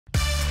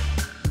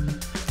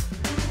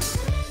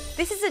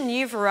This is a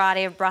new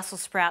variety of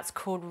Brussels sprouts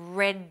called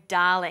Red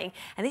Darling,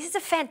 and this is a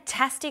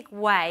fantastic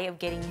way of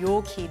getting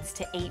your kids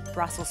to eat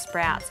Brussels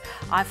sprouts.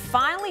 I've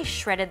finally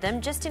shredded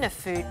them just in a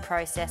food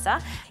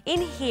processor.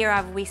 In here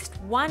I've whisked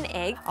 1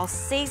 egg. I'll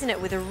season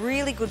it with a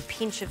really good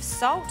pinch of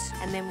salt,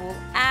 and then we'll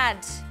add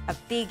a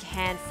big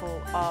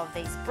handful of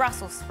these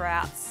Brussels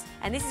sprouts.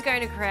 And this is going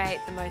to create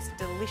the most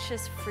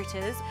delicious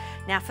fritters.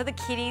 Now for the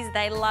kiddies,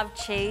 they love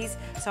cheese,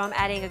 so I'm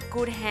adding a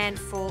good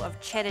handful of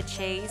cheddar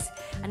cheese,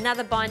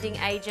 another binding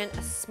agent,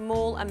 a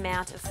small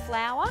amount of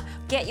flour.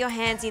 Get your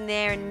hands in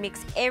there and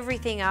mix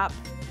everything up.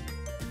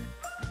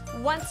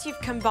 Once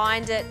you've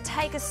combined it,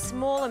 take a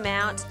small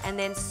amount and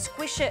then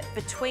squish it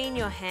between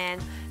your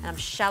hands, and I'm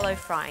shallow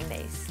frying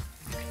these.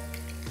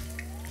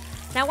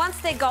 Now once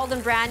they're golden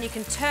brown, you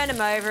can turn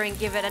them over and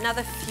give it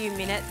another few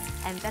minutes,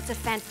 and that's a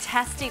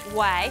fantastic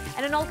way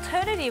and an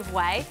alternative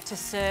way to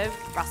serve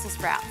Brussels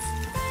sprouts.